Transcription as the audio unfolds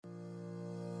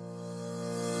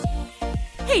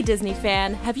Hey Disney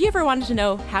fan, have you ever wanted to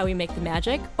know how we make the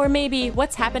magic? Or maybe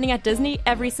what's happening at Disney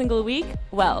every single week?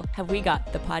 Well, have we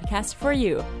got the podcast for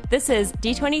you. This is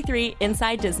D23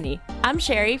 Inside Disney. I'm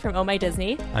Sherry from Oh My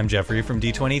Disney. I'm Jeffrey from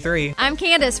D23. I'm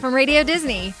Candace from Radio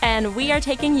Disney. And we are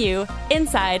taking you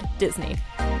inside Disney.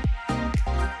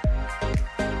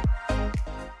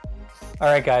 All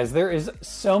right, guys, there is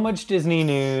so much Disney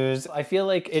news. I feel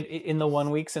like in the 1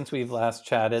 week since we've last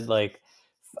chatted, like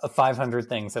 500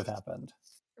 things have happened.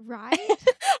 Right?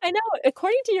 I know.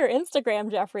 According to your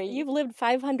Instagram, Jeffrey, you've lived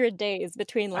 500 days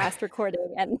between last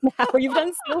recording and now. You've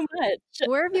done so much.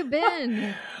 Where have you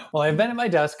been? Well, I've been at my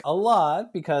desk a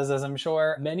lot because, as I'm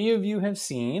sure many of you have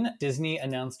seen, Disney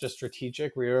announced a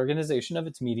strategic reorganization of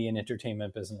its media and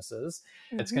entertainment businesses.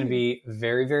 Mm-hmm. It's going to be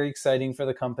very, very exciting for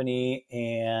the company,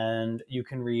 and you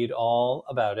can read all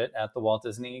about it at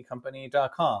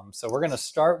thewaltdisneycompany.com. So we're going to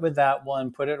start with that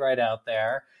one, put it right out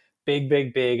there.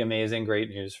 Big, amazing, great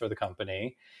news for the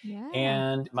company. Yeah.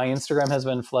 And my Instagram has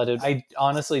been flooded. I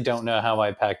honestly don't know how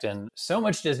I packed in so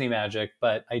much Disney magic,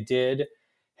 but I did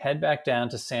head back down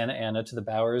to Santa Ana to the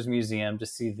Bowers Museum to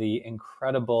see the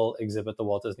incredible exhibit the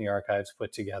Walt Disney Archives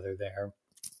put together there.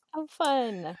 How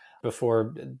fun.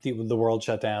 Before the world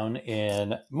shut down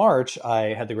in March,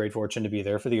 I had the great fortune to be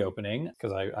there for the opening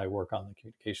because I work on the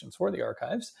communications for the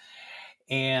archives.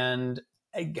 And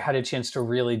I had a chance to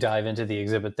really dive into the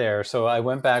exhibit there. So I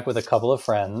went back with a couple of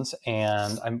friends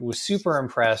and I was super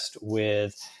impressed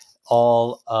with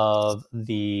all of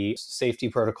the safety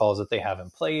protocols that they have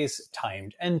in place,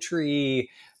 timed entry,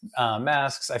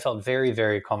 masks. I felt very,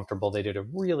 very comfortable. They did a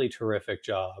really terrific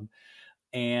job.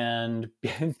 And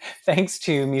thanks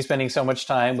to me spending so much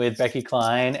time with Becky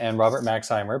Klein and Robert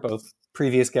Maxheimer, both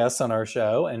previous guests on our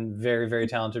show and very, very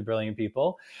talented, brilliant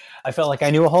people, I felt like I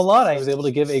knew a whole lot. I was able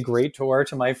to give a great tour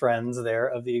to my friends there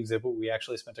of the exhibit. We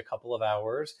actually spent a couple of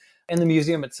hours, and the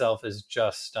museum itself is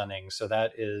just stunning. So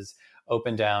that is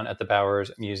open down at the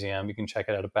Bowers Museum. You can check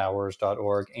it out at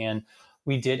bowers.org. And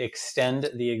we did extend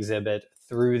the exhibit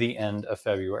through the end of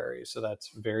February. So that's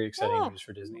very exciting news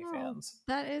for Disney fans.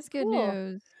 That is good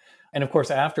news. And of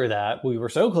course, after that, we were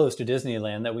so close to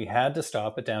Disneyland that we had to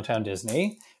stop at Downtown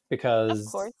Disney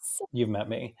because you've met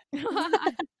me.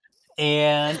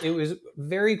 And it was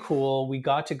very cool. We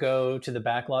got to go to the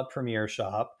Backlot Premiere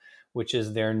Shop, which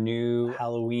is their new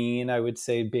Halloween, I would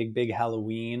say, big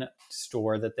Halloween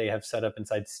store that they have set up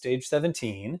inside Stage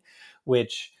 17,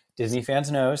 which Disney fans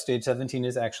know Stage 17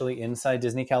 is actually inside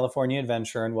Disney California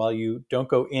Adventure. And while you don't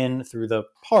go in through the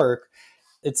park,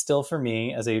 it's still, for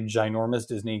me, as a ginormous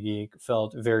Disney geek,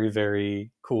 felt very,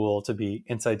 very cool to be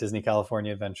inside Disney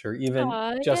California Adventure, even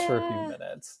just for a few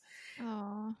minutes.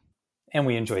 Aww. And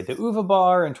we enjoyed the Uva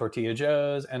Bar and Tortilla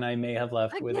Joe's, and I may have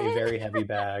left with a very heavy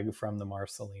bag from the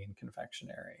Marceline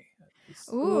Confectionery.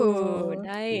 Ooh,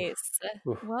 nice.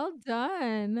 Well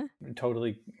done.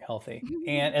 Totally healthy.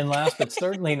 And last but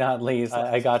certainly not least,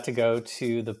 I got to go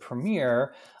to the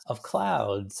premiere of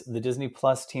Clouds. The Disney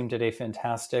Plus team did a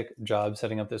fantastic job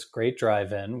setting up this great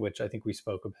drive-in, which I think we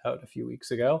spoke about a few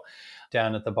weeks ago,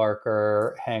 down at the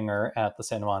Barker hangar at the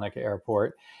Santa Monica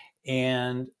Airport.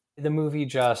 And the movie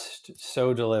just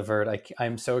so delivered.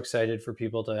 I'm so excited for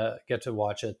people to get to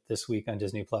watch it this week on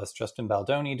Disney Plus. Justin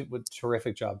Baldoni did a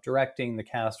terrific job directing. The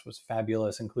cast was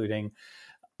fabulous, including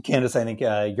Candace, I think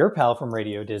your pal from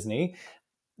Radio Disney,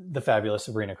 the fabulous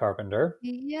Sabrina Carpenter.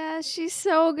 Yeah, she's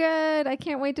so good. I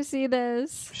can't wait to see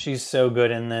this. She's so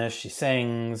good in this. She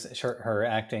sings. Her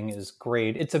acting is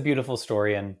great. It's a beautiful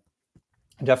story, and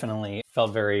definitely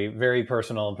felt very, very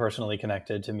personal and personally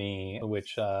connected to me,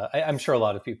 which I'm sure a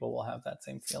lot of people will have that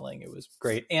same feeling. It was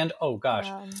great. And oh gosh,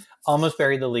 almost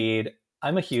buried the lead.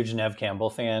 I'm a huge Neve Campbell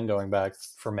fan going back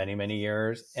for many, many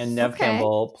years. And Neve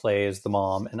Campbell plays the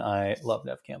mom, and I love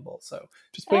Neve Campbell. So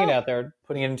just putting it out there,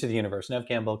 putting it into the universe. Neve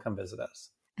Campbell, come visit us.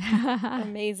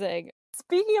 Amazing.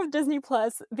 Speaking of Disney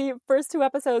Plus, the first 2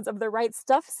 episodes of the Right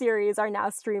Stuff series are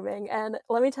now streaming. And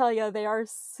let me tell you, they are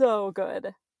so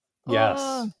good.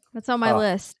 Yes. That's on my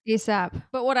list ASAP.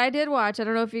 But what I did watch, I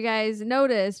don't know if you guys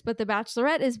noticed, but The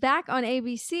Bachelorette is back on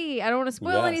ABC. I don't want to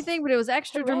spoil anything, but it was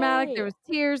extra dramatic. There was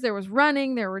tears, there was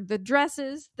running, there were the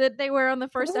dresses that they wear on the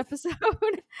first episode.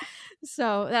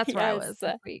 So that's where I was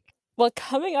this week. Well,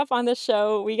 coming up on the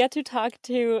show, we get to talk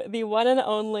to the one and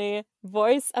only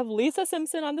voice of Lisa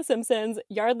Simpson on The Simpsons,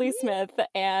 Yardley Smith.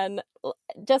 And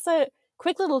just a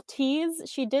quick little tease,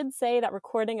 she did say that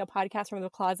recording a podcast from the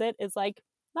closet is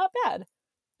not bad.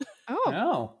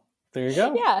 Oh, there you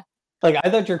go. Yeah. I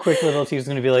thought your quick little tease was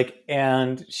going to be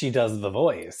and she does the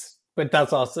voice, but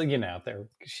that's also,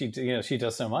 she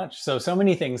does so much. So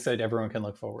many things that everyone can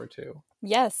look forward to.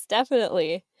 Yes,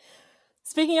 definitely.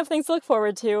 Speaking of things to look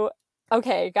forward to,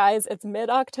 okay, guys, it's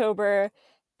mid-October,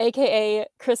 aka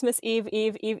Christmas Eve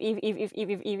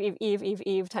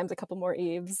times a couple more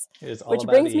Eves. It is all Which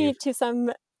about brings Eve. me to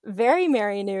some very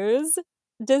merry news.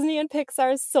 Disney and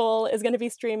Pixar's Soul is going to be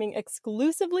streaming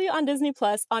exclusively on Disney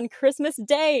Plus on Christmas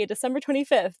Day, December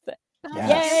 25th.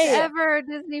 Yes. Yay! Ever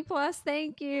Disney Plus,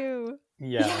 thank you.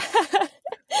 Yes.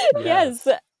 Yes.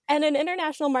 And in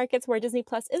international markets where Disney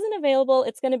Plus isn't available,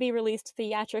 it's going to be released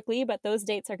theatrically, but those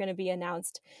dates are going to be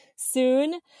announced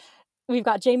soon. We've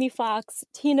got Jamie Foxx,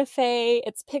 Tina Fey.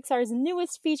 It's Pixar's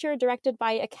newest feature, directed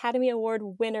by Academy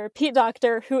Award winner Pete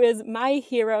Docter, who is my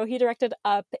hero. He directed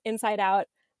Up, Inside Out,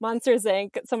 Monsters,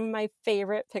 Inc., some of my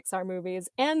favorite Pixar movies.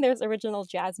 And there's original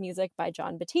jazz music by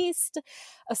Jon Batiste,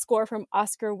 a score from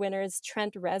Oscar winners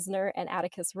Trent Reznor and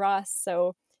Atticus Ross.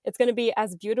 So it's going to be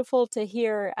as beautiful to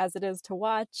hear as it is to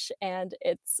watch. And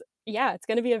it's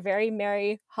going to be a very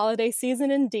merry holiday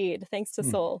season indeed, thanks to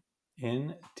Soul.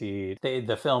 Indeed.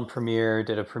 The film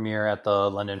did a premiere at the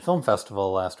London Film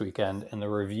Festival last weekend, and the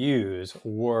reviews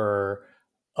were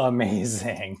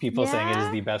amazing. People saying it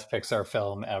is the best Pixar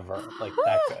film ever. Like,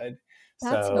 that good.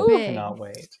 That's so big. cannot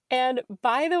wait. And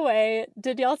by the way,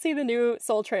 did y'all see the new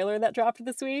Soul trailer that dropped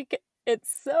this week?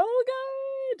 It's so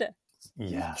good.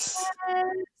 Yes.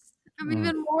 I'm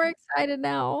even more excited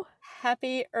now.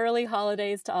 Happy early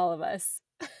holidays to all of us.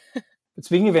 But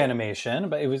speaking of animation,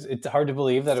 but it's hard to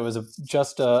believe that it was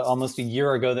just almost a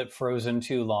year ago that Frozen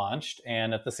 2 launched,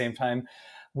 and at the same time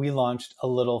we launched a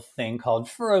little thing called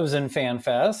Frozen Fan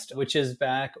Fest, which is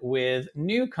back with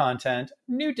new content,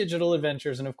 new digital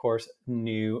adventures, and of course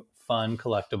new fun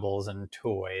collectibles and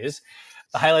toys.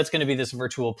 The highlight's going to be this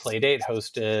virtual playdate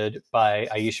hosted by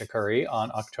Aisha Curry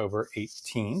on October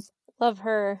 18th. Love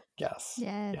her. Yes.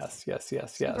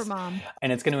 Super mom.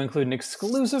 And it's going to include an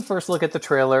exclusive first look at the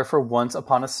trailer for Once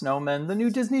Upon a Snowman, the new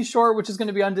Disney short, which is going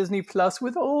to be on Disney Plus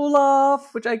with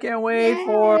Olaf, which I can't wait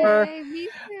for. Me too.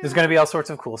 There's going to be all sorts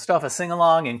of cool stuff, a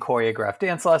sing-along and choreographed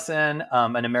dance lesson,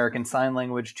 an American Sign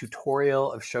Language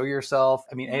tutorial of Show Yourself.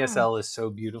 I mean, ASL is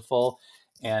so beautiful,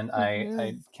 and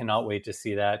I cannot wait to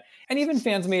see that. And even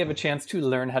fans may have a chance to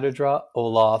learn how to draw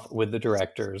Olaf with the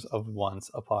directors of Once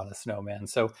Upon a Snowman.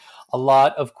 So a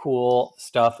lot of cool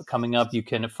stuff coming up. You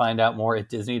can find out more at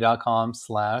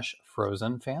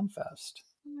disney.com/FrozenFanFest.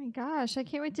 Oh my gosh, I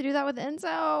can't wait to do that with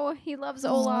Enzo. He loves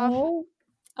Olaf.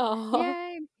 Oh.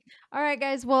 Yay. All right,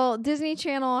 guys. Well, Disney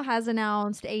Channel has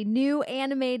announced a new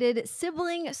animated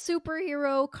sibling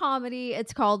superhero comedy.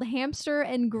 It's called Hamster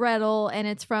and Gretel, and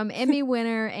it's from Emmy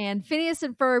winner and Phineas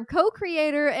and Ferb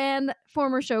co-creator and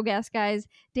former show guest, guys,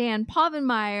 Dan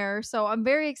Povenmire. So I'm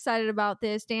very excited about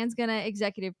this. Dan's going to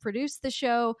executive produce the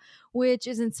show, which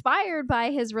is inspired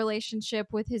by his relationship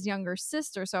with his younger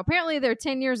sister. So apparently they're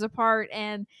 10 years apart,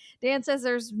 and Dan says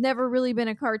there's never really been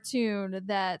a cartoon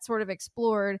that sort of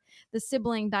explored the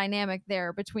sibling dynamic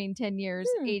there between 10 years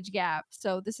age gap.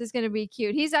 So this is going to be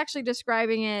cute. He's actually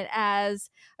describing it as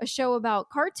a show about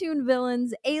cartoon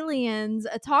villains, aliens,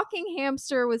 a talking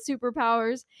hamster with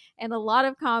superpowers, and a lot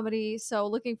of comedy. So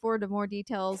looking forward to more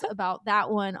details about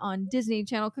that one on Disney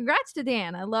Channel. Congrats to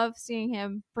Dan. I love seeing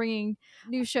him bringing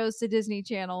new shows to Disney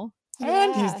Channel.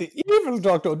 And he's the evil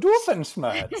Dr.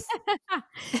 Doofenshmirtz.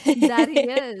 That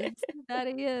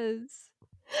he is.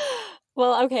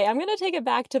 Well, okay, I'm going to take it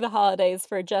back to the holidays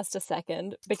for just a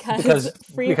second Because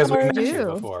we Freeform, mentioned you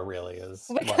before, really is.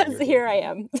 because here I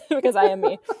am, because I am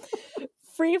me.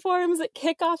 Freeform's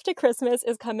kickoff to Christmas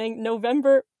is coming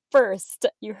November 1st.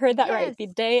 You heard that right. The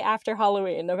day after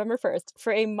Halloween, November 1st,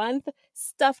 for a month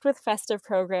stuffed with festive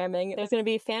programming. There's going to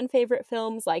be fan favorite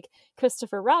films like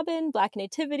Christopher Robin, Black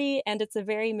Nativity, and It's a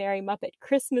Very Merry Muppet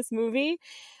Christmas Movie,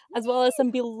 as well as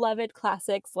some beloved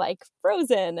classics like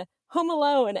Frozen, Home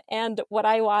Alone, and what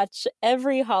I watch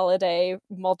every holiday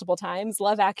multiple times,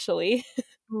 Love Actually.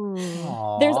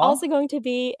 There's also going to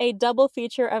be a double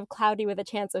feature of Cloudy with a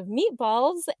Chance of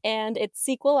Meatballs and its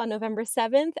sequel on November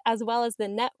 7th, as well as the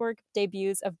network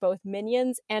debuts of both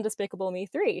Minions and Despicable Me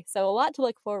 3. So a lot to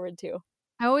look forward to.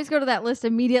 I always go to that list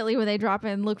immediately when they drop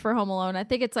in Look for Home Alone. I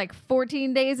think it's like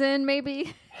 14 days in,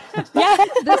 maybe. Yeah.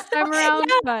 This time around.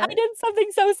 Yeah, but... I did something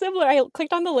so similar. I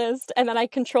clicked on the list and then I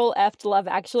Control F'd Love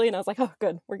Actually, and I was like, oh,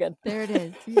 good, we're good. There it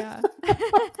is. Yeah.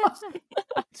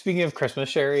 Speaking of Christmas,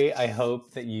 Sherry, I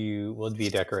hope that you will be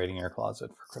decorating your closet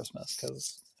for Christmas,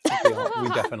 because we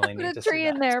definitely need Put to a see tree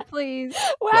in that. there, please.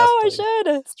 Wow, Yes, I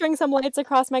should string some lights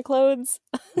across my clothes.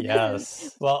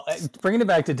 Yes. Well, bringing it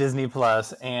back to Disney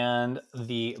Plus and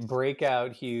the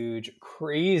breakout, huge,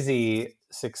 crazy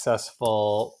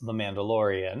successful The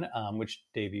Mandalorian, which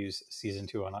debuts season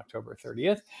 2 on October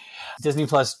 30th. Disney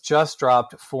Plus just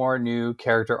dropped 4 new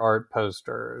character art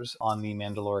posters on the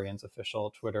Mandalorian's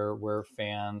official Twitter, where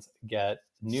fans get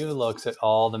new looks at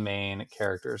all the main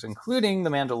characters, including the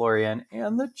Mandalorian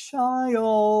and the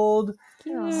child.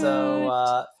 Cute.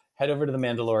 So head over to the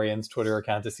Mandalorian's Twitter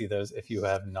account to see those if you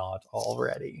have not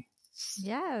already.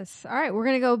 Yes. All right. We're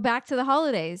going to go back to the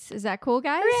holidays. Is that cool,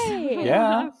 guys? Hooray!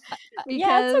 Yeah.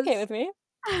 Yeah, it's okay with me.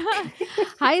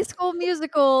 High School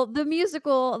Musical,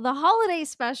 the holiday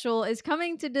special is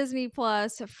coming to Disney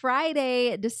Plus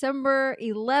Friday, December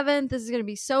 11th. This is going to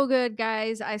be so good,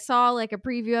 guys. I saw like a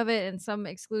preview of it in some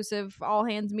exclusive all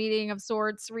hands meeting of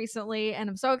sorts recently, and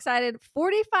I'm so excited.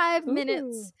 45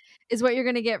 minutes is what you're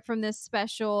going to get from this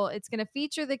special. It's going to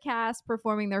feature the cast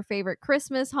performing their favorite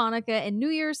Christmas, Hanukkah, and New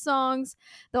Year's songs.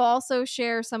 They'll also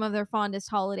share some of their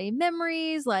fondest holiday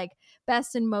memories, like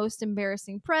best and most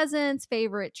embarrassing presents,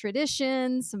 favorite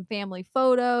traditions, some family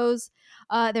photos,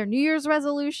 their New Year's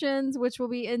resolutions, which will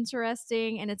be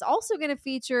interesting. And it's also going to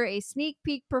feature a sneak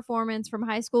peek performance from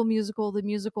High School Musical,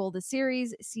 the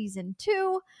series, season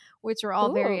 2, which we're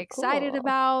all very excited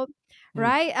about.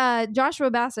 Right?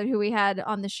 Joshua Bassett, who we had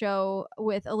on the show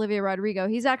with Olivia Rodrigo,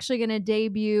 he's actually going to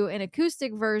debut an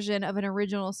acoustic version of an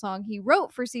original song he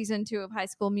wrote for season 2 of High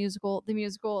School Musical,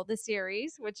 the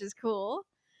series, which is cool.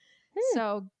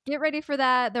 So get ready for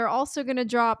that. They're also going to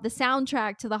drop the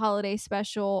soundtrack to the holiday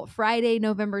special Friday,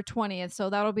 November 20th. So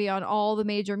that'll be on all the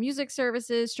major music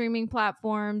services, streaming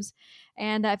platforms.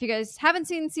 And if you guys haven't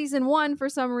seen season 1 for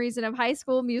some reason of High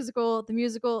School Musical,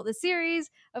 the series,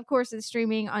 of course, is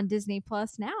streaming on Disney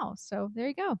Plus now. So there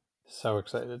you go. So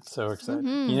excited. So excited.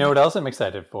 You know what else I'm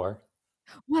excited for?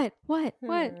 What?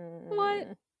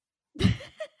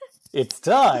 It's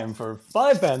time for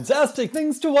 5 fantastic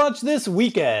things to watch this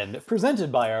weekend,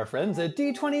 presented by our friends at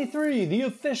D23, the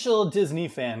official Disney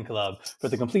fan club. For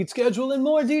the complete schedule and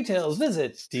more details,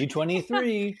 visit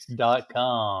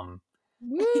d23.com.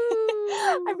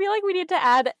 I feel like we need to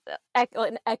add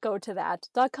an echo to that.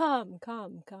 .com.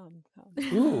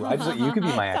 Ooh, you could be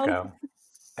my echo.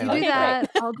 You do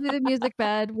that. I'll do the music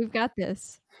bed. We've got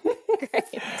this.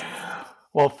 Great.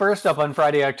 Well, first up on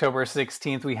Friday, October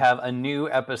 16th, we have a new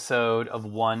episode of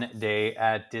One Day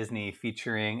at Disney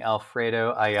featuring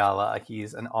Alfredo Ayala.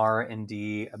 He's an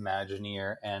R&D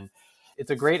Imagineer, and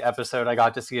it's a great episode. I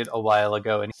got to see it a while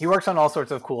ago, and he works on all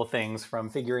sorts of cool things, from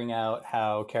figuring out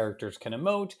how characters can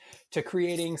emote to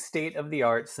creating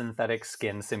state-of-the-art synthetic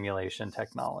skin simulation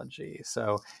technology.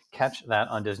 So catch that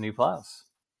on Disney+.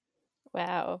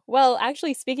 Wow. Well,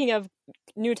 actually, speaking of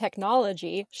new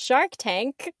technology, Shark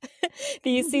Tank,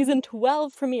 the season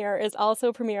 12 premiere, is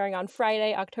also premiering on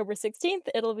Friday, October 16th.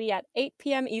 It'll be at 8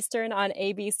 p.m. Eastern on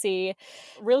ABC.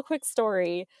 Real quick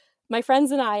story. My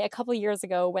friends and I, a couple years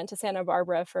ago, went to Santa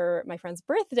Barbara for my friend's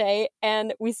birthday,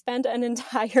 and we spent an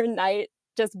entire night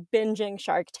just binging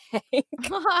Shark Tank.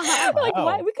 Like,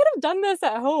 why? We could have done this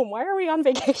at home. Why are we on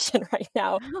vacation right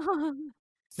now?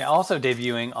 Now, also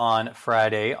debuting on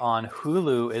Friday on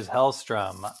Hulu is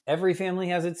Hellstrom. Every family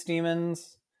has its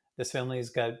demons. This family's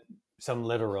got some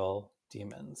literal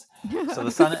demons. So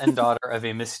the son and daughter of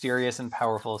a mysterious and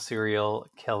powerful serial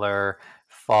killer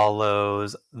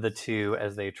follows the two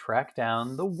as they track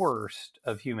down the worst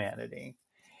of humanity.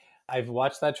 I've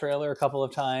watched that trailer a couple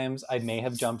of times. I may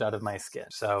have jumped out of my skin.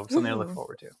 So something to look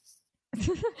forward to.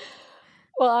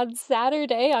 Well, on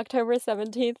Saturday, October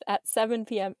 17th at 7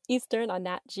 p.m. Eastern on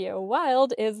Nat Geo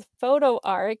Wild is Photo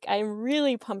Arc. I'm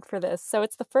really pumped for this. So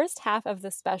it's the first half of the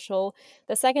special.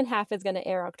 The second half is going to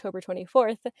air October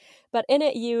 24th. But in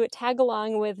it, you tag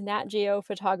along with Nat Geo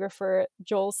photographer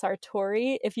Joel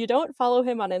Sartori. If you don't follow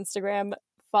him on Instagram,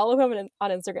 follow him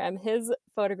on Instagram. His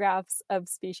photographs of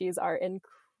species are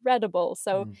incredible.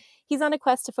 So he's on a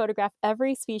quest to photograph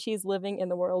every species living in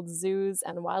the world's zoos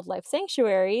and wildlife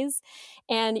sanctuaries.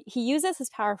 And he uses his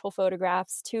powerful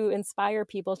photographs to inspire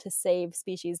people to save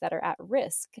species that are at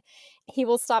risk. He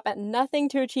will stop at nothing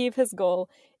to achieve his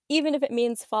goal, even if it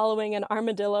means following an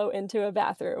armadillo into a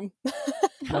bathroom.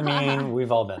 I mean,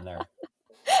 we've all been there.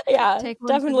 Yeah,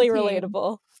 definitely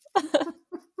relatable.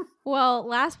 Well,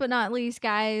 last but not least,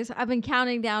 guys, I've been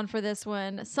counting down for this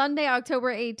one. Sunday,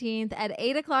 October 18th at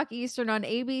 8 o'clock Eastern on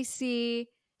ABC.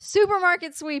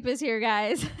 Supermarket Sweep is here,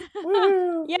 guys.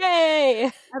 Woo! Yay!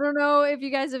 I don't know if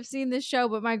you guys have seen this show,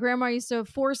 but my grandma used to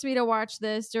force me to watch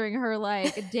this during her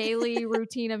daily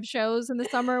routine of shows in the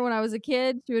summer when I was a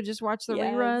kid. She would just watch the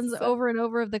reruns over and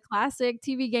over of the classic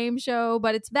TV game show.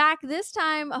 But it's back this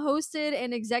time, hosted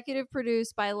and executive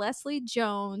produced by Leslie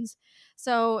Jones.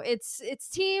 So it's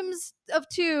teams of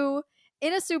two,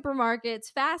 in a supermarket. It's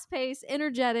fast-paced,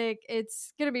 energetic.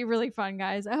 It's going to be really fun,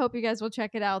 guys. I hope you guys will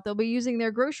check it out. They'll be using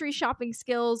their grocery shopping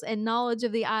skills and knowledge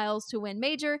of the aisles to win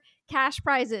major cash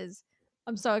prizes.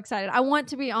 I'm so excited. I want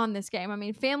to be on this game. I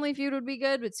mean, Family Feud would be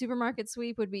good, but Supermarket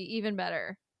Sweep would be even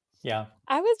better. Yeah.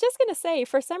 I was just going to say,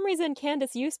 for some reason,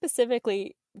 Candace, you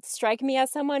specifically strike me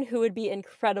as someone who would be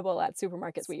incredible at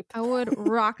Supermarket Sweep. I would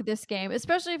rock this game,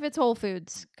 especially if it's Whole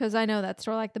Foods, because I know that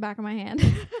store like the back of my hand.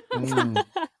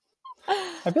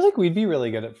 I feel like we'd be really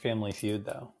good at Family Feud,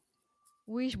 though.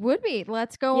 We would be.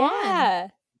 Let's go on.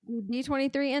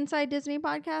 D23 Inside Disney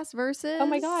podcast versus... Oh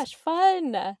my gosh,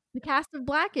 fun. The cast of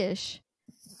Blackish.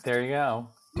 There you go.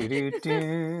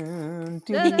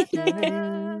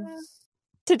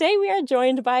 Today we are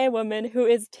joined by a woman who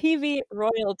is TV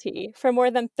royalty. For more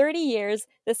than 30 years,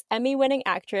 this Emmy-winning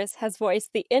actress has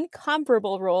voiced the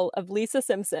incomparable role of Lisa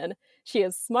Simpson. She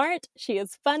is smart, she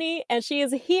is funny, and she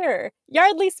is here.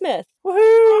 Yardley Smith.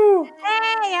 Woohoo!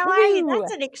 Hey, how are you?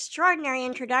 That's an extraordinary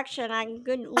introduction.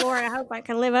 Good Lord, I hope I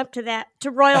can live up to that,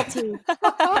 to royalty.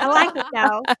 I like it,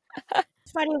 though.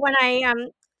 It's funny, when I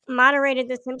moderated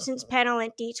the Simpsons panel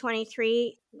at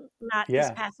D23, not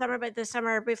this past summer, but the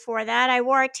summer before that, I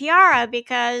wore a tiara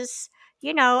because,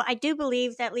 I do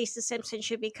believe that Lisa Simpson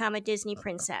should become a Disney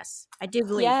princess. I do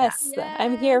believe that. Yes,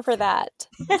 I'm here for that.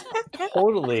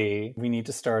 Totally. We need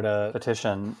to start a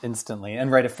petition instantly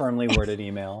and write a firmly worded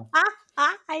email.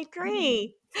 I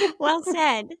agree. Well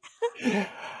said.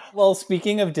 Well,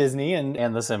 speaking of Disney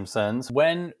and The Simpsons,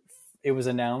 when it was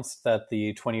announced that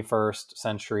the 21st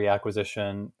Century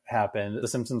acquisition happened, The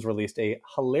Simpsons released a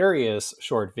hilarious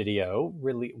short video,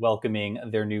 really welcoming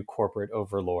their new corporate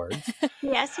overlords.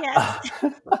 Yes.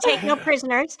 Take no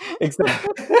prisoners.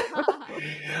 Exactly.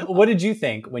 What did you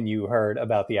think when you heard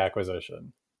about the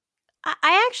acquisition?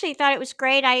 I actually thought it was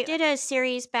great. I did a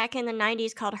series back in the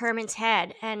 90s called Herman's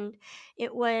Head, and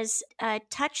it was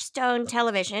Touchstone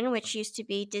Television, which used to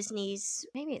be Disney's,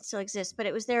 maybe it still exists, but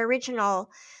it was their original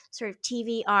sort of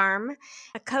TV arm,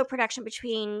 a co-production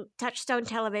between Touchstone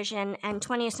Television and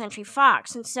 20th Century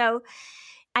Fox. And so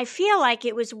I feel like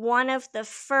it was one of the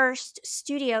first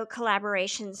studio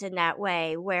collaborations in that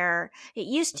way, where it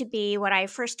used to be when I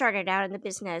first started out in the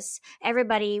business,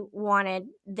 everybody wanted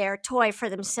their toy for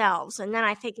themselves. And then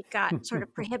I think it got sort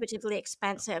of prohibitively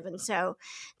expensive. And so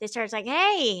they started like,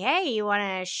 hey, you want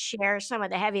to share some of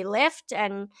the heavy lift?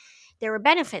 And there were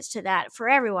benefits to that for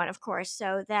everyone, of course.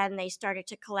 So then they started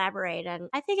to collaborate. And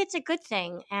I think it's a good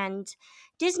thing. And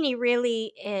Disney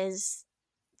really is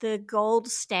the gold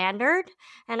standard.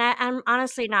 And I'm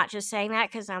honestly not just saying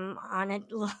that because I'm on a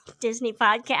Disney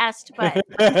podcast, but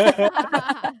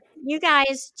you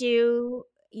guys do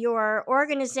your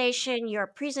organization, your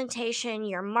presentation,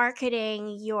 your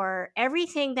marketing, your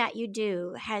everything that you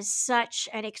do has such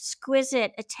an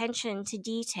exquisite attention to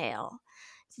detail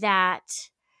that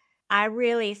I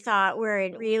really thought we're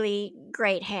in really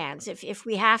great hands. If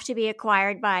we have to be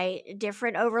acquired by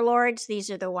different overlords, these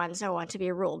are the ones I want to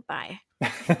be ruled by.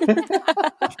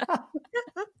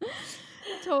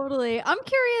 Totally. I'm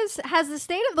curious, has the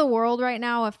state of the world right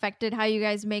now affected how you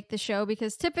guys make the show?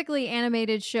 Because typically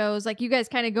animated shows, like you guys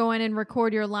kind of go in and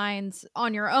record your lines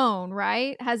on your own,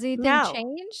 right? Has anything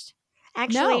changed?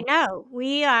 Actually, no.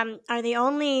 We are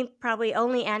the probably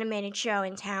only animated show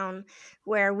in town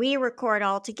where we record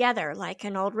all together like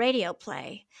an old radio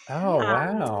play. Oh,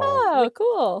 wow. Oh,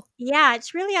 cool. Yeah,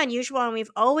 it's really unusual, and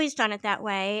we've always done it that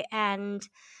way. And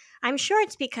I'm sure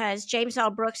it's because James L.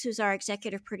 Brooks, who's our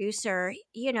executive producer,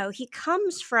 he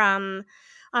comes from,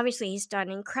 obviously he's done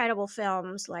incredible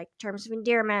films like Terms of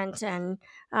Endearment and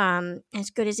As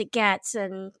Good as It Gets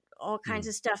and all kinds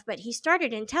of stuff. But he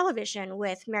started in television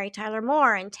with Mary Tyler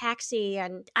Moore and Taxi.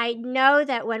 And I know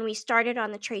that when we started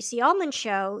on the Tracy Ullman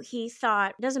show, he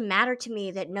thought, it doesn't matter to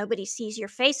me that nobody sees your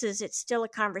faces. It's still a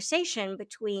conversation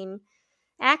between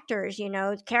actors,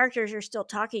 characters are still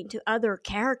talking to other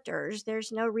characters.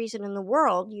 There's no reason in the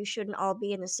world you shouldn't all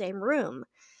be in the same room.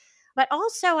 But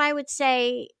also, I would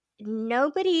say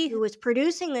nobody who was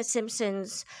producing The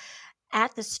Simpsons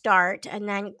at the start and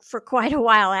then for quite a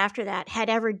while after that had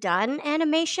ever done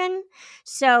animation.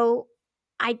 So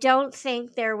I don't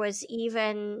think there was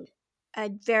even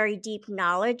a very deep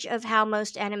knowledge of how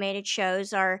most animated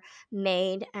shows are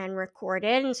made and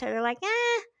recorded. And so they're like,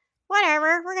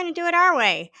 whatever, we're going to do it our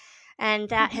way. And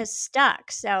that has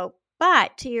stuck. So,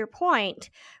 but to your point,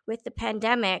 with the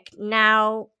pandemic,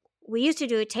 now we used to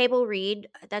do a table read,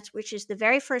 which is the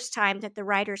very first time that the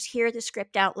writers hear the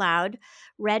script out loud,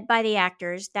 read by the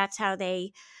actors. That's how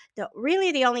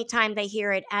really the only time they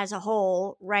hear it as a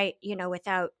whole, right,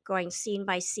 without going scene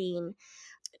by scene.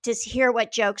 to hear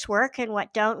what jokes work and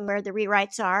what don't and where the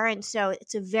rewrites are. And so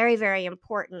it's a very, very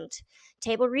important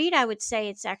table read. I would say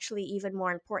it's actually even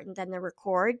more important than the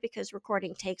record, because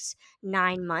recording takes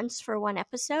 9 months for one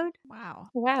episode. Wow.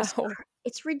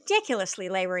 It's ridiculously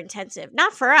labor intensive.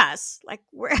 Not for us. Like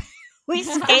we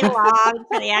skate along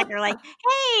to the actor like,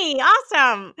 hey,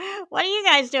 awesome. What are you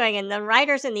guys doing? And the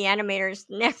writers and the animators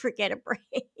never get a break.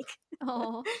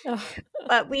 Oh.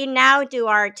 But we now do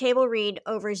our table read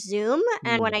over Zoom.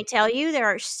 And when I tell you there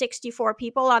are 64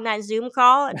 people on that Zoom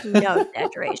call, it's no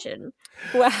exaggeration.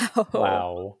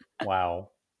 Wow.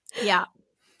 Yeah.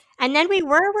 And then we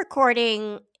were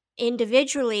recording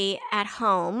individually at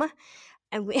home.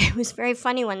 And it was very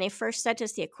funny when they first sent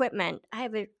us the equipment. I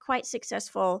have a quite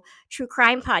successful true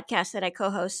crime podcast that I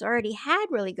co-host, already had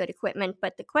really good equipment.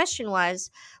 But the question was,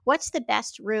 what's the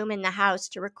best room in the house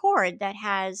to record that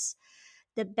has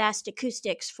the best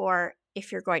acoustics for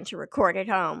if you're going to record at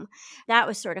home? That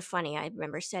was sort of funny. I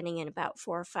remember sending in about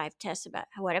 4 or 5 tests about,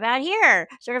 what about here?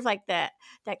 Sort of like that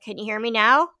can you hear me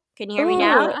now? Can you hear me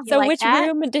now? So like which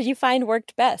room did you find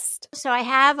worked best? So I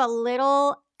have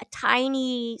a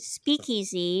tiny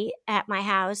speakeasy at my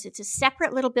house. It's a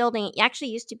separate little building. It actually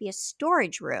used to be a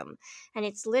storage room, and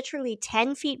it's literally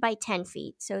 10 feet by 10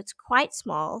 feet. So it's quite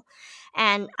small,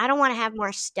 and I don't want to have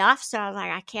more stuff. So I was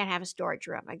like, I can't have a storage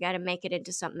room. I got to make it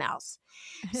into something else.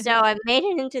 So I made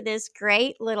it into this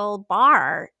great little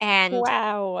bar, and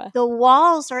the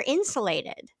walls are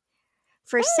insulated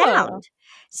for sound.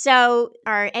 So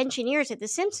our engineers at The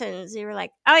Simpsons, they were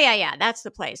like, oh yeah, that's the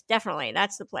place. Definitely,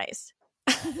 that's the place.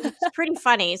 It's pretty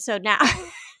funny. So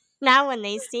now when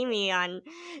they see me on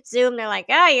Zoom, they're like,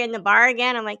 oh, you're in the bar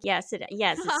again? I'm like, yes,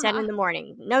 it's 10 in the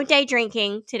morning. No day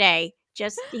drinking today.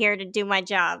 Just here to do my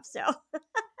job. So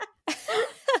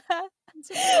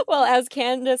well, as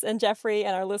Candace and Jeffrey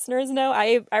and our listeners know,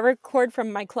 I record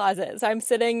from my closet. So I'm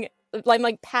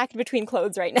like packed between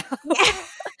clothes right now.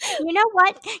 You know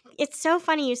what? It's so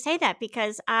funny you say that,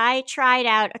 because I tried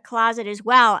out a closet as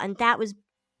well, and that was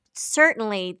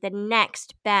certainly the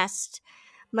next best,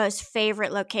 most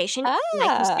favorite location, like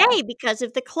you say, because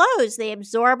of the clothes. They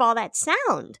absorb all that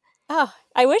sound. Oh,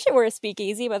 I wish it were a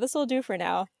speakeasy, but this will do for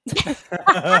now.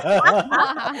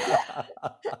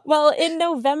 Well, in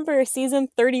November, season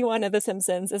 31 of The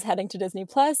Simpsons is heading to Disney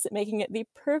Plus, making it the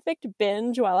perfect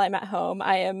binge while I'm at home.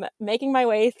 I am making my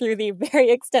way through the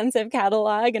very extensive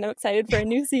catalog, and I'm excited for a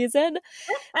new season.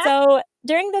 So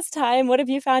during this time, what have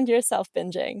you found yourself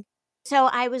binging? So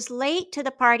I was late to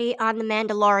the party on The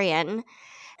Mandalorian.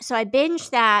 So I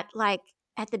binged that like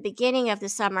at the beginning of the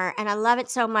summer, and I love it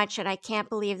so much, and I can't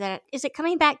believe that is it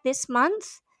coming back this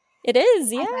month? It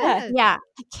is, yeah. Yeah,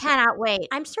 I cannot wait.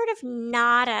 I'm sort of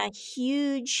not a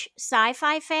huge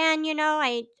sci-fi fan, you know.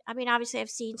 I mean, obviously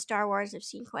I've seen Star Wars, I've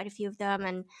seen quite a few of them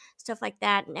and stuff like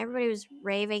that, and everybody was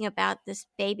raving about this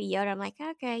baby Yoda. I'm like,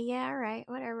 okay, yeah, all right,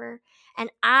 whatever.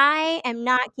 And I am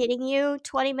not kidding you,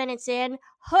 20 minutes in,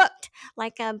 hooked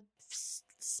like a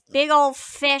big old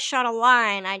fish on a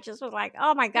line. I just was like,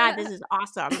 oh my God, this is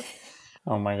awesome.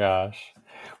 Oh my gosh.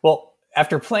 Well,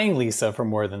 after playing Lisa for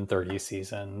more than 30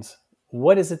 seasons,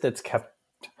 what is it that's kept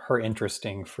her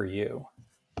interesting for you?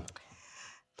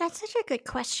 That's such a good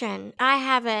question. I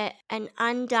have an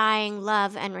undying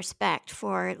love and respect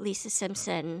for Lisa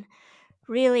Simpson,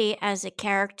 really as a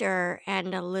character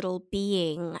and a little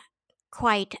being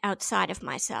quite outside of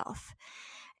myself.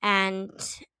 And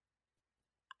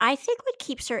I think what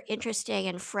keeps her interesting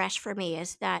and fresh for me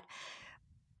is that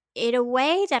in a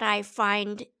way that I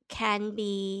find can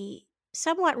be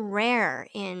somewhat rare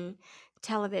in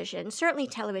television, certainly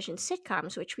television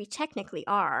sitcoms, which we technically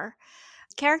are,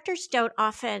 characters don't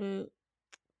often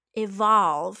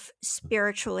evolve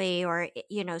spiritually or,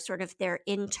 you know, sort of their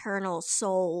internal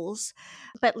souls.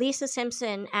 But Lisa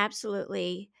Simpson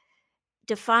absolutely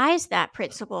defies that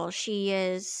principle.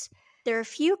 There are a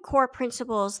few core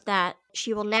principles that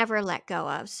she will never let go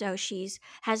of. So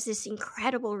has this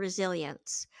incredible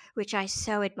resilience, which I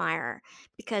so admire,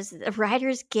 because the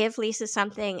writers give Lisa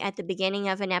something at the beginning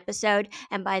of an episode,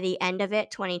 and by the end of it,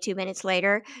 22 minutes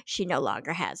later, she no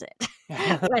longer has it.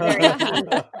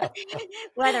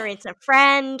 whether it's a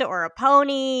friend or a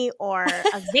pony or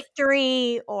a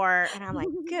victory and I'm like,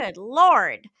 good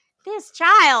Lord, this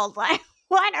child, like,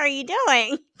 what are you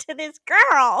doing to this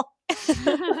girl?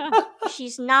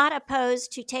 She's not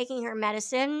opposed to taking her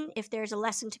medicine if there's a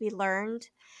lesson to be learned.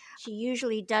 She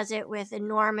usually does it with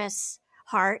enormous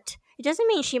heart. It doesn't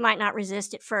mean she might not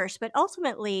resist at first, but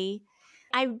ultimately,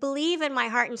 I believe in my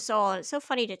heart and soul, and it's so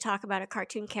funny to talk about a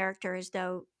cartoon character as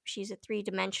though she's a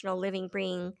 3-dimensional living,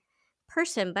 breathing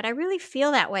person, but I really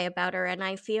feel that way about her. And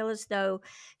I feel as though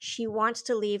she wants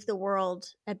to leave the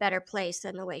world a better place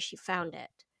than the way she found it.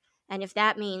 And if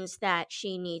that means that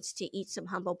she needs to eat some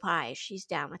humble pie, she's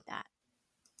down with that.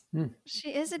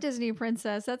 She is a Disney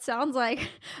princess. That sounds like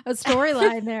a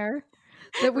storyline there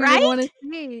that we Right? would want to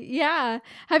see. Yeah.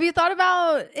 Have you thought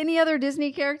about any other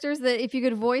Disney characters that if you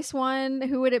could voice one,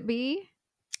 who would it be?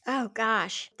 Oh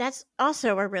gosh, that's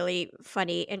also a really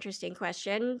funny, interesting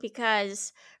question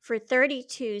because for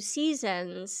 32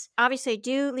 seasons, obviously I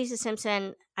do Lisa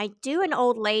Simpson. I do an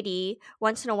old lady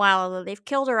once in a while, although they've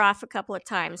killed her off a couple of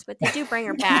times, but they do bring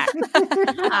her back.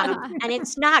 And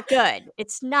it's not good.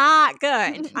 It's not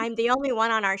good. I'm the only one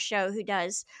on our show who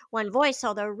does one voice,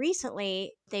 although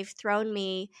recently they've thrown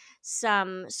me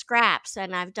some scraps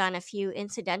and I've done a few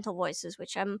incidental voices,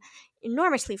 which I'm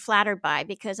enormously flattered by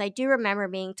because I do remember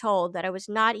being told that I was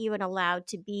not even allowed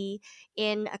to be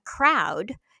in a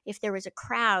crowd. If there was a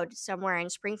crowd somewhere in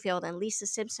Springfield and Lisa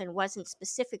Simpson wasn't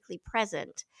specifically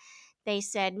present, they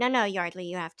said, no, Yardley,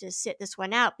 you have to sit this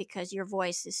one out because your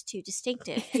voice is too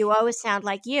distinctive. You always sound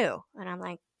like you. And I'm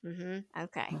like,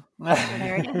 okay.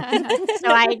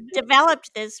 So I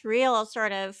developed this real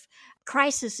sort of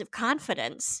crisis of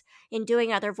confidence in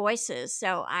doing other voices.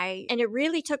 And it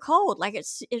really took hold. Like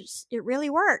it really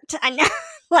worked. I know,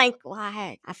 like,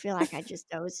 why? I feel like I just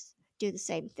always do the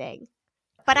same thing.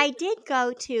 But I did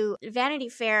go to Vanity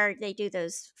Fair. They do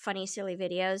those funny, silly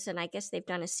videos. And I guess they've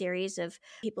done a series of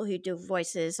people who do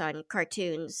voices on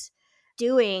cartoons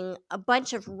doing a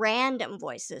bunch of random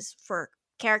voices for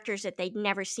characters that they'd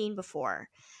never seen before.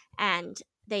 And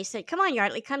they said, come on,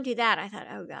 Yardley, come do that. I thought,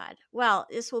 oh, God, well,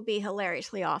 this will be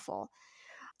hilariously awful.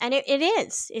 And it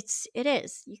is. It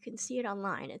is. You can see it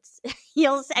online.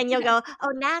 You'll go,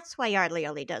 oh, that's why Yardley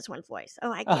only does one voice.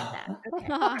 Oh, I get that.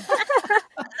 Okay.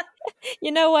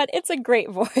 You know what? It's a great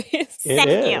voice. Thank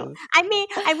you. I mean,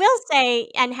 I will say,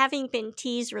 and having been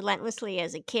teased relentlessly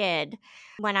as a kid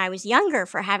when I was younger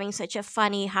for having such a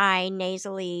funny, high,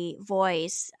 nasally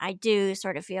voice, I do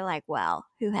sort of feel like, well,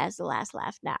 who has the last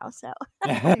laugh now? So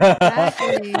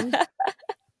Exactly.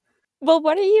 Well,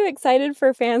 what are you excited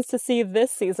for fans to see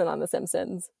this season on The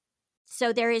Simpsons?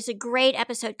 So there is a great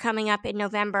episode coming up in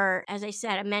November. As I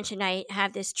said, I mentioned I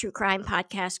have this true crime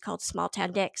podcast called Small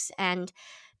Town Dicks, and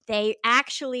they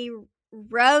actually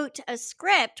wrote a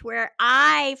script where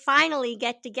I finally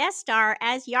get to guest star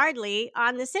as Yardley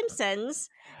on The Simpsons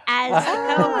as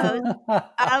the co-host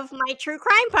of my true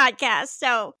crime podcast.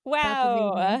 So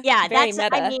wow. Yeah, Very that's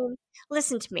meta. I mean,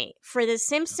 listen to me. For The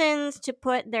Simpsons to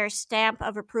put their stamp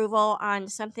of approval on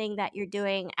something that you're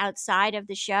doing outside of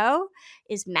the show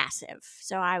is massive.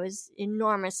 So I was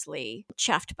enormously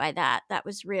chuffed by that. That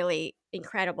was really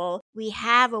incredible. We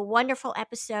have a wonderful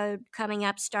episode coming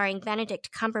up starring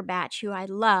Benedict Cumberbatch, who I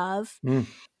love.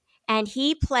 And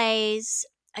he plays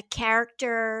a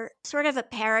character, sort of a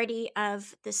parody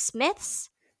of the Smiths.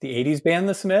 The 80s band,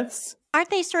 The Smiths? Aren't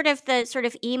they sort of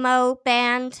emo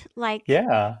band? Like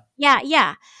Yeah.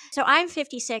 Yeah. So I'm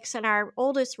 56 and our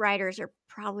oldest writers are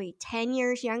probably 10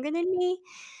 years younger than me.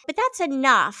 But that's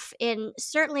enough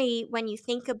certainly when you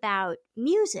think about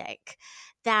music,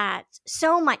 that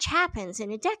so much happens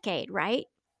in a decade, right?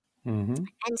 Mm-hmm.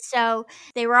 And so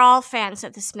they were all fans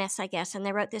of the Smiths, I guess, and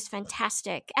they wrote this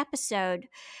fantastic episode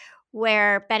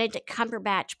where Benedict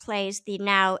Cumberbatch plays the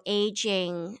now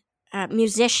aging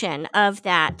musician of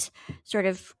that sort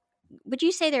of, would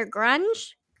you say they're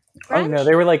grunge? Oh no,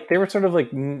 they were sort of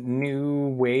like new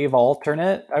wave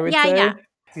alternate, I would say. Yeah.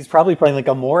 He's probably playing like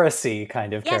a Morrissey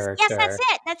kind of character. Yes, that's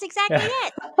it. That's exactly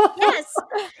it. Yes.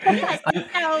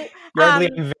 So, Yardley,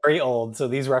 I'm very old, so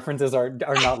these references are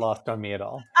not lost on me at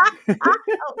all.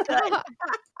 Oh, good.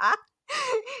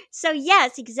 So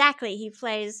yes, exactly. He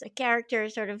plays a character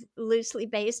sort of loosely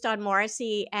based on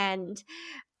Morrissey, and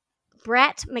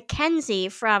Brett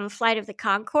McKenzie from Flight of the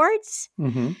Conchords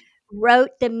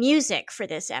wrote the music for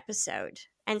this episode.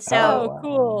 And so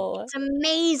cool. It's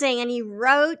amazing. And he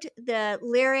wrote the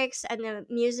lyrics and the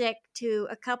music to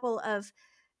a couple of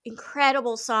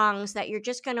incredible songs that you're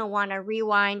just going to want to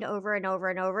rewind over and over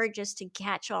and over just to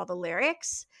catch all the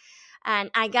lyrics.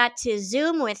 And I got to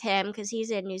Zoom with him because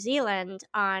he's in New Zealand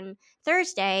on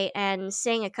Thursday and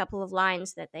sing a couple of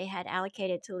lines that they had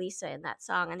allocated to Lisa in that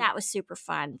song. And that was super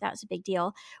fun. That was a big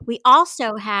deal. We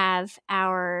also have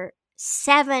our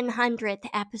 700th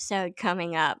episode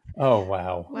coming up. Oh,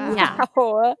 wow. Yeah.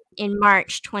 In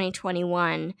March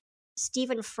 2021.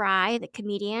 Stephen Fry, the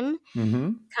comedian,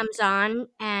 comes on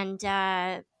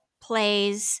and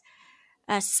plays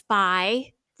a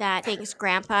spy that thinks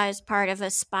Grandpa is part of a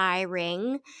spy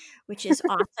ring, which is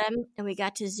awesome. And we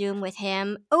got to Zoom with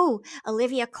him. Oh,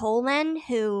 Olivia Colman,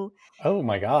 who... Oh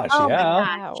my gosh, Oh my yeah.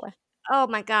 gosh. Wow. Oh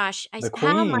my gosh. The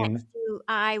How much Queen. do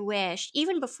I wish,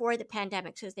 even before the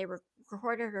pandemic, because they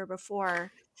recorded her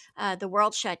before the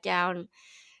world shut down,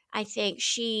 I think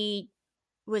she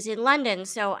was in London,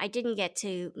 so I didn't get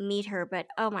to meet her, but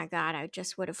oh my God, I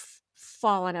just would have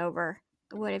fallen over.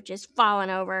 I would have just fallen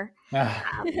over.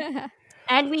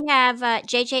 And we have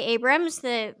J.J. Abrams,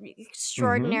 the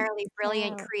extraordinarily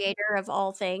brilliant Wow. creator of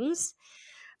all things.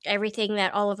 Everything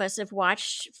that all of us have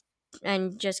watched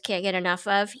and just can't get enough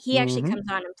of. He actually comes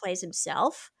on and plays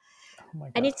himself. Oh my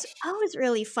gosh. And it's always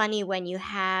really funny when you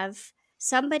have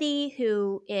somebody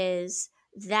who is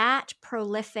that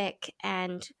prolific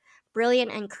and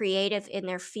brilliant and creative in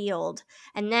their field,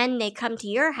 and then they come to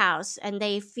your house and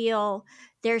they feel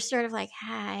they're sort of like,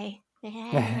 hi.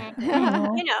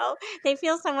 You know, they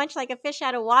feel so much like a fish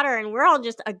out of water, and we're all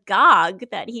just agog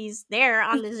that he's there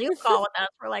on the Zoom call with us.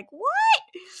 We're like, what?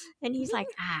 And he's like,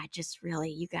 just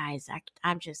really, you guys, I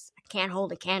can't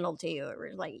hold a candle to you.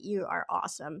 We're like, you are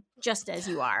awesome, just as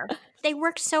you are. They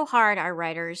work so hard, our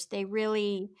writers. They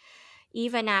really,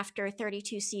 even after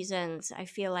 32 seasons, I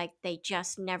feel like they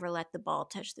just never let the ball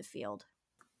touch the field.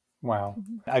 Wow.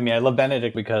 I mean, I love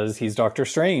Benedict because he's Doctor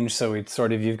Strange, so it's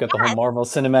sort of, you've got the whole Marvel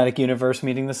Cinematic Universe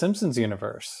meeting the Simpsons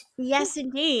universe. Yes,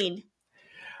 indeed.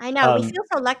 I know. We feel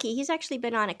so lucky. He's actually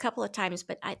been on a couple of times,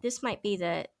 but this might be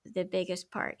the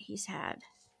biggest part he's had.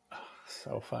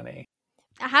 So funny.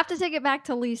 I have to take it back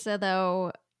to Lisa,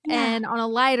 though. Yeah. And on a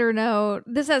lighter note,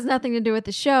 this has nothing to do with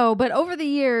the show, but over the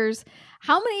years,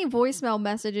 how many voicemail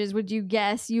messages would you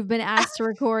guess you've been asked to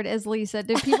record as Lisa?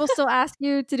 Do people still ask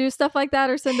you to do stuff like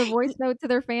that or send a voice note to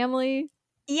their family?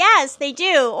 Yes, they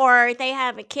do. Or they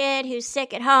have a kid who's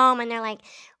sick at home and they're like,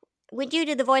 would you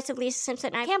do the voice of Lisa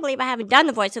Simpson? I can't believe I haven't done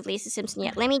the voice of Lisa Simpson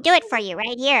yet. Let me do it for you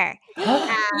right here. Yay! There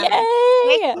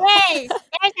she is.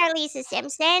 There's our Lisa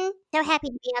Simpson. So happy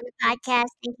to be on the podcast.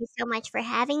 Thank you so much for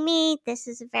having me. This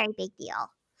is a very big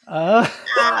deal. Oh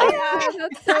my gosh,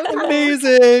 that's so cool.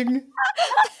 Amazing.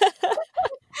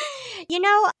 You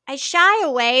know, I shy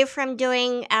away from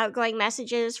doing outgoing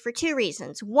messages for two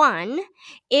reasons. One,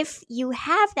 if you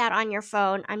have that on your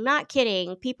phone, I'm not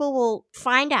kidding, people will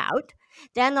find out.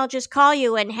 Then they'll just call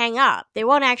you and hang up. They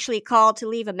won't actually call to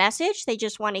leave a message. They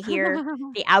just want to hear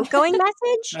the outgoing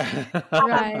message.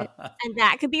 Right. And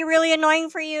that could be really annoying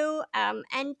for you.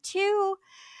 And two,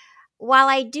 while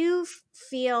I do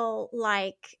feel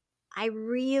like I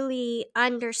really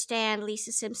understand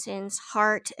Lisa Simpson's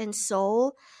heart and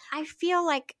soul, I feel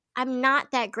like I'm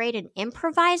not that great an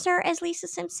improviser as Lisa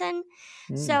Simpson.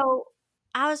 So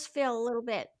I always feel a little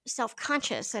bit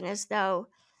self-conscious and as though,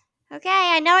 okay,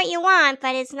 I know what you want,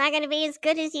 but it's not going to be as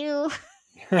good as you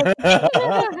think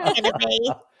it's going to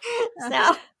be.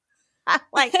 So I'm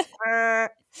like,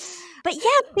 But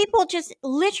yeah, people just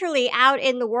literally out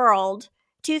in the world,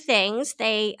 two things.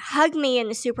 They hug me in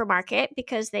the supermarket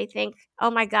because they think,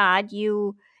 oh my God,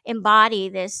 you embody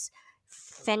this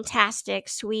fantastic,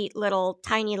 sweet little,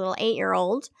 tiny little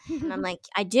 8-year-old. And I'm like,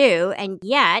 I do. And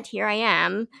yet here I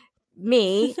am,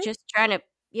 me just trying to,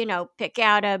 pick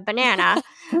out a banana.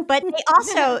 But they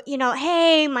also,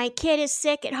 hey, my kid is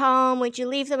sick at home. Would you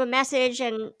leave them a message?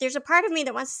 And there's a part of me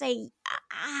that wants to say,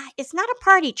 it's not a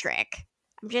party trick.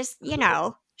 I'm just,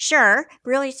 sure,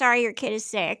 really sorry your kid is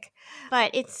sick.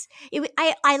 But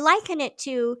I liken it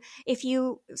to if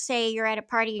you say you're at a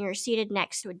party and you're seated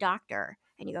next to a doctor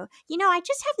and you go, I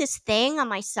just have this thing on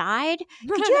my side.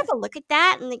 Could you have a look at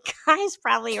that? And the guy's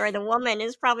probably, or the woman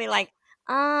is probably like,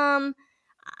 I'm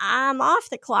off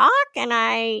the clock and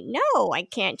I know I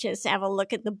can't just have a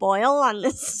look at the boil on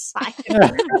this side.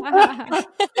 I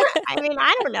mean,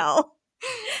 I don't know.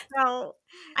 So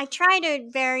I try to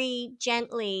very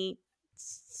gently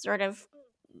sort of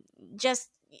just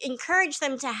encourage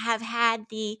them to have had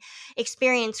the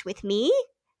experience with me,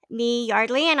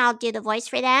 Yardley, and I'll do the voice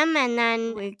for them, and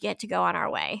then we get to go on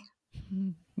our way.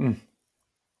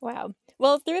 Wow.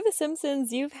 Well, through The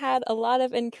Simpsons, you've had a lot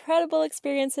of incredible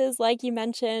experiences, like you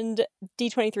mentioned,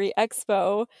 D23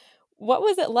 Expo. What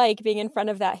was it like being in front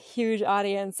of that huge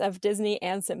audience of Disney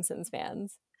and Simpsons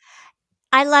fans?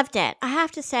 I loved it. I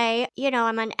have to say,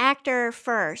 I'm an actor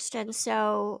first, and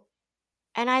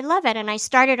I love it. And I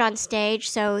started on stage,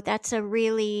 so that's a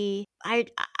really,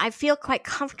 I feel quite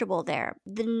comfortable there.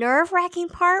 The nerve-wracking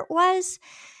part was,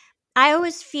 I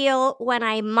always feel when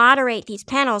I moderate these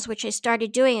panels, which I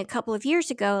started doing a couple of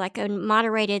years ago, like I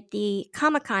moderated the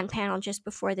Comic-Con panel just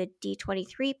before the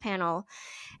D23 panel.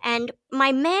 And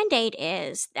my mandate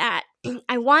is that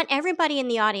I want everybody in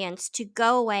the audience to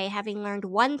go away having learned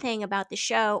one thing about the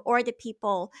show or the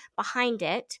people behind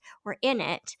it or in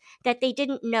it that they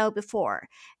didn't know before.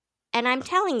 And I'm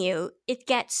telling you, it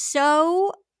gets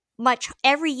so much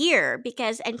every year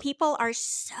and people are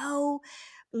so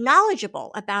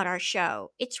knowledgeable about our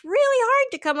show. It's really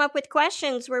hard to come up with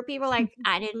questions where people are like,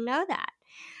 I didn't know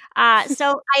that.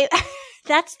 So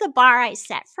that's the bar I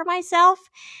set for myself.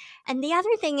 And the other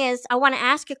thing is I want to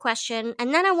ask a question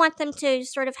and then I want them to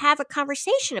sort of have a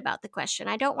conversation about the question.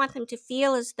 I don't want them to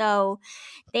feel as though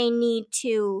they need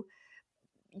to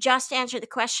just answer the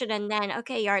question and then,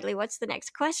 okay, Yardley, what's the next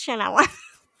question? I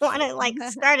want to like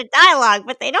start a dialogue,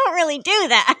 but they don't really do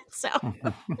that. So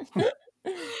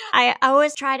I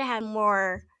always try to have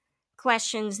more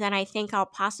questions than I think I'll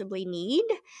possibly need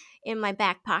in my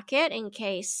back pocket in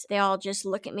case they all just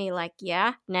look at me like,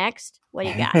 yeah, next. What do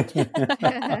you got?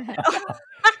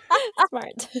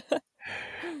 Smart.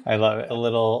 I love it. A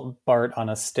little Bart on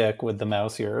a stick with the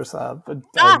mouse ears. I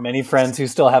have many friends who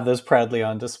still have those proudly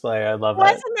on display. I love it.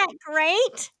 Wasn't that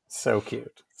great? So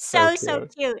cute. So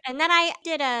cute. And then I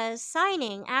did a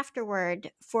signing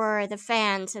afterward for the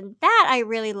fans, and that I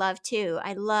really love too.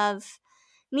 I love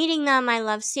meeting them. I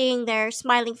love seeing their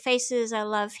smiling faces. I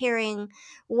love hearing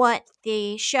what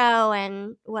the show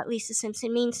and what Lisa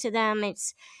Simpson means to them.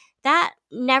 That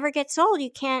never gets old. You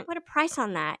can't put a price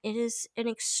on that. It is an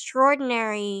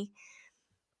extraordinary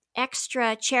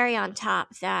extra cherry on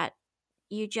top that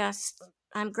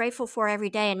I'm grateful for every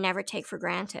day and never take for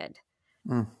granted.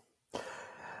 Mm.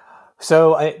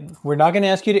 So we're not going to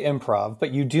ask you to improv,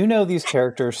 but you do know these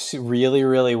characters really,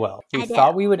 really well. We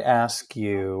thought we would ask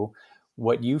you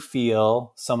what you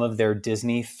feel some of their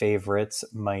Disney favorites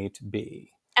might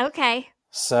be. Okay.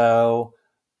 So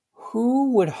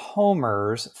who would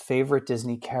Homer's favorite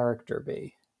Disney character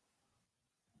be?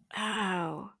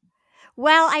 Oh.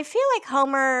 Well, I feel like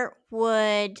Homer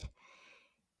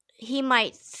he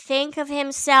might think of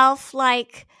himself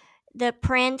like the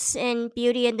prince in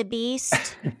Beauty and the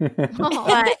Beast,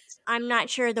 but I'm not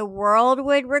sure the world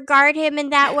would regard him in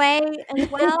that way as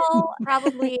well.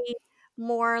 Probably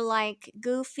more like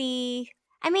Goofy.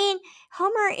 I mean,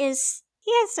 Homer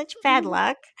he has such bad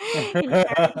luck in terms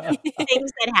of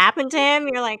things that happen to him.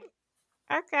 You're like,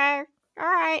 okay, all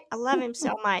right. I love him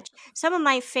so much. Some of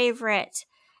my favorite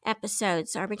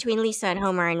episodes are between Lisa and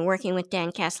Homer and working with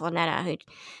Dan Castellaneta, who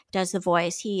does the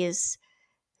voice. He is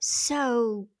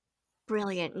so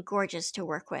brilliant and gorgeous to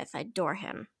work with. I adore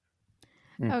him.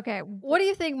 Okay. What do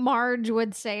you think Marge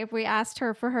would say if we asked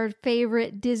her for her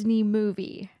favorite Disney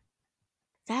movie?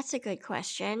 That's a good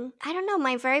question. I don't know.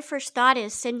 My very first thought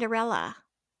is Cinderella.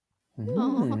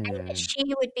 She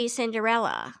would be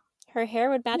Cinderella. Her hair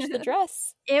would match the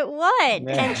dress. It would.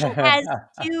 And she has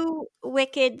two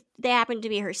they happen to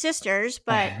be her sisters,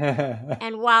 but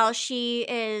and while she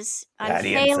is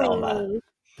unfailingly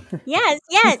Yes.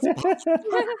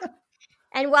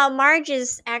 And while Marge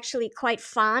is actually quite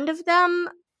fond of them,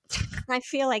 I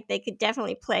feel like they could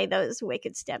definitely play those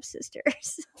wicked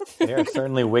stepsisters. They are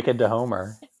certainly wicked to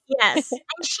Homer. Yes.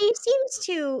 And she seems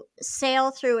to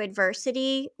sail through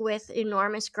adversity with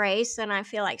enormous grace, and I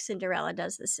feel like Cinderella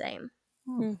does the same.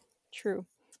 True.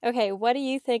 Okay, what do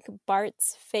you think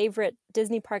Bart's favorite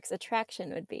Disney Parks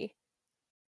attraction would be?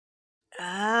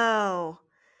 Oh.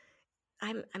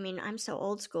 I'm so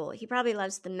old school. He probably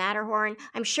loves the Matterhorn.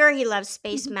 I'm sure he loves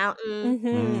Space Mountain.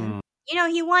 Mm-hmm. You know,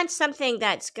 he wants something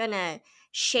that's going to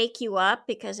shake you up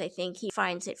because I think he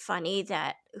finds it funny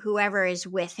that whoever is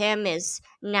with him is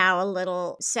now a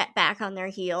little set back on their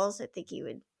heels. I think he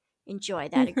would enjoy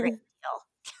that a great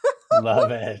deal.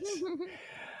 Love it.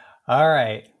 All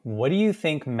right. What do you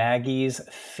think Maggie's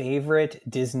favorite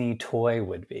Disney toy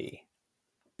would be?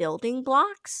 Building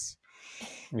blocks.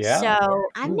 Yeah. So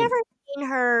I've never seen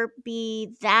her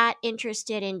be that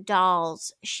interested in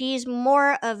dolls. She's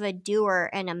more of a doer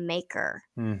and a maker,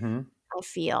 I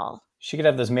feel. She could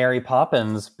have those Mary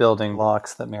Poppins building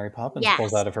blocks that Mary Poppins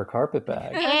pulls out of her carpet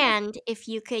bag. And if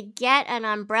you could get an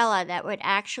umbrella that would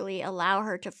actually allow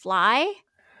her to fly,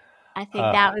 I think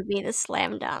that would be the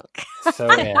slam dunk. So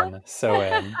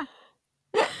in.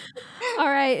 All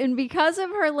right. And because of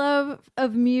her love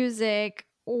of music,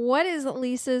 what is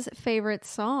Lisa's favorite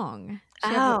song?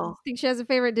 Think she has a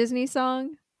favorite Disney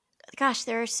song? Gosh,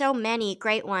 there are so many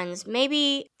great ones.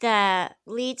 Maybe the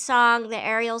lead song that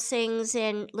Ariel sings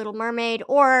in Little Mermaid,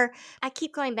 or I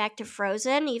keep going back to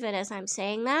Frozen, even as I'm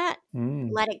saying that.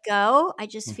 Let It Go. I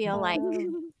just feel like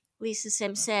Lisa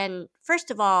Simpson,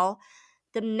 first of all,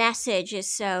 the message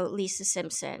is so Lisa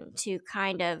Simpson to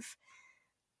kind of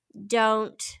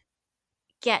don't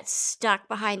get stuck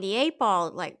behind the 8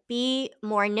 ball. Like, be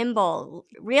more nimble.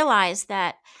 Realize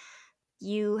that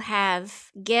you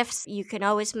have gifts. You can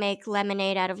always make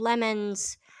lemonade out of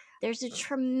lemons. There's a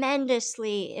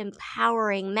tremendously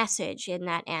empowering message in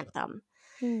that anthem.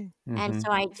 Mm-hmm. And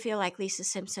so I feel like Lisa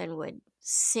Simpson would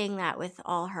sing that with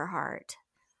all her heart.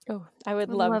 Oh, I would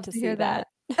love to see that.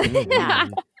 Yeah,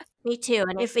 me too.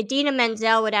 And if Idina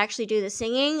Menzel would actually do the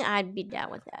singing, I'd be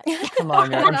down with that. Come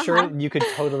on, I'm sure you could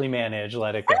totally manage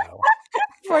Let It Go.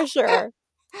 For sure.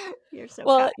 You're so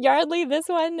well, kind. Yardley, this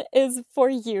one is for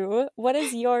you. What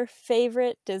is your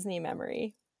favorite Disney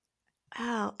memory?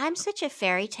 Oh, I'm such a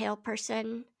fairy tale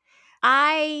person.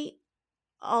 I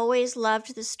always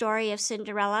loved the story of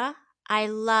Cinderella. I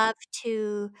love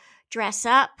to dress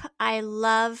up. I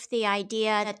love the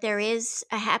idea that there is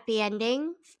a happy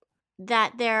ending,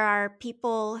 that there are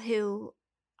people who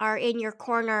are in your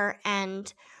corner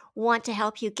and want to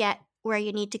help you get where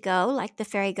you need to go, like the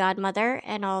fairy godmother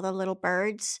and all the little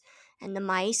birds and the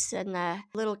mice and the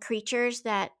little creatures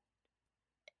that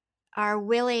are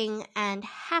willing and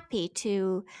happy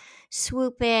to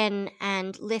swoop in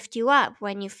and lift you up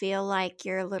when you feel like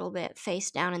you're a little bit face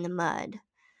down in the mud.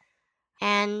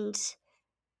 And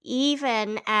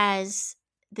even as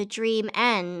the dream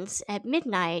ends at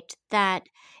midnight, that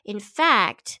in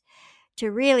fact, to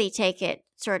really take it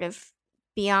sort of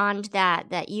beyond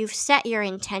that you've set your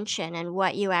intention and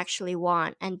what you actually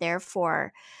want, and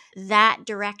therefore that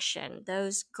direction,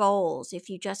 those goals, if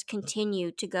you just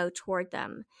continue to go toward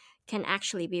them, can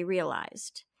actually be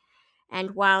realized.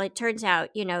 And while it turns out,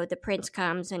 the prince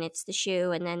comes and it's the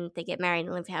shoe and then they get married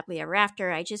and live happily ever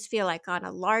after, I just feel like on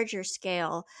a larger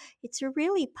scale, it's a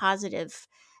really positive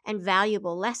and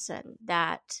valuable lesson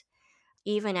that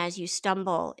even as you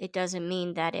stumble, it doesn't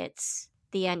mean that it's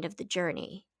the end of the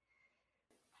journey.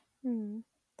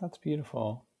 That's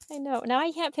beautiful. I know. Now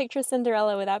I can't picture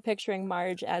Cinderella without picturing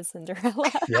Marge as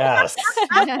Cinderella. Yes.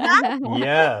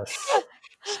 Yes.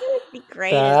 She would be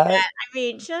great as that. I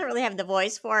mean, she doesn't really have the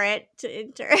voice for it.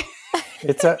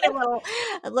 It's a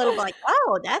little like,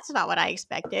 oh, that's not what I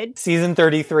expected. Season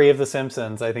 33 of The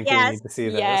Simpsons. I think we need to see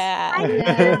this. Yeah. I do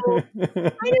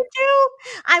too.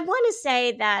 I want to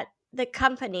say that the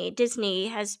company, Disney,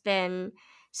 has been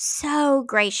so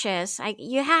gracious.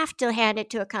 You have to hand it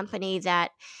to a company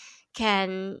that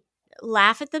can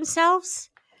laugh at themselves.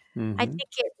 I think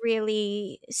it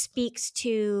really speaks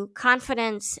to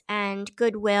confidence and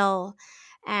goodwill,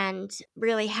 and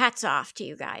really hats off to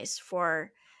you guys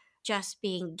for just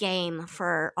being game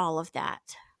for all of that.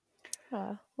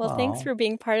 Well, thanks for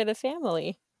being part of the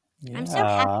family. Yeah. I'm so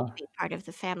happy to be part of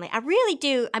the family. I really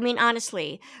do. I mean,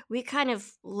 honestly, we kind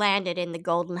of landed in the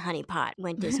golden honeypot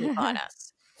when Disney bought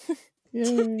us.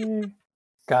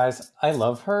 Guys, I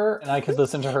love her, and I could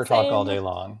listen to her talk all day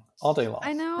long. All day long.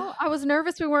 I know. I was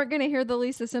nervous we weren't going to hear the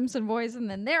Lisa Simpson voice, and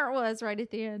then there it was right at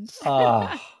the end.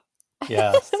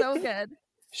 Yes. So good.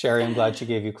 Sherry, I'm glad she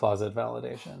gave you closet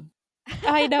validation.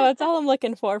 I know. It's all I'm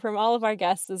looking for from all of our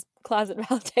guests is closet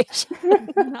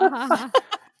validation.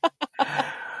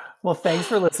 Well, thanks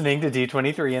for listening to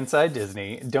D23 Inside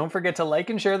Disney. Don't forget to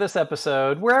like and share this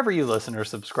episode wherever you listen or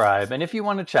subscribe. And if you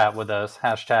want to chat with us,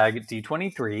 hashtag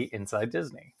D23 Inside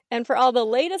Disney. And for all the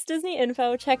latest Disney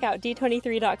info, check out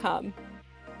d23.com.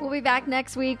 We'll be back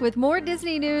next week with more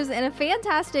Disney news and a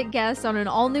fantastic guest on an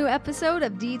all-new episode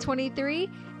of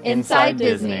D23 Inside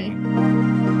Disney.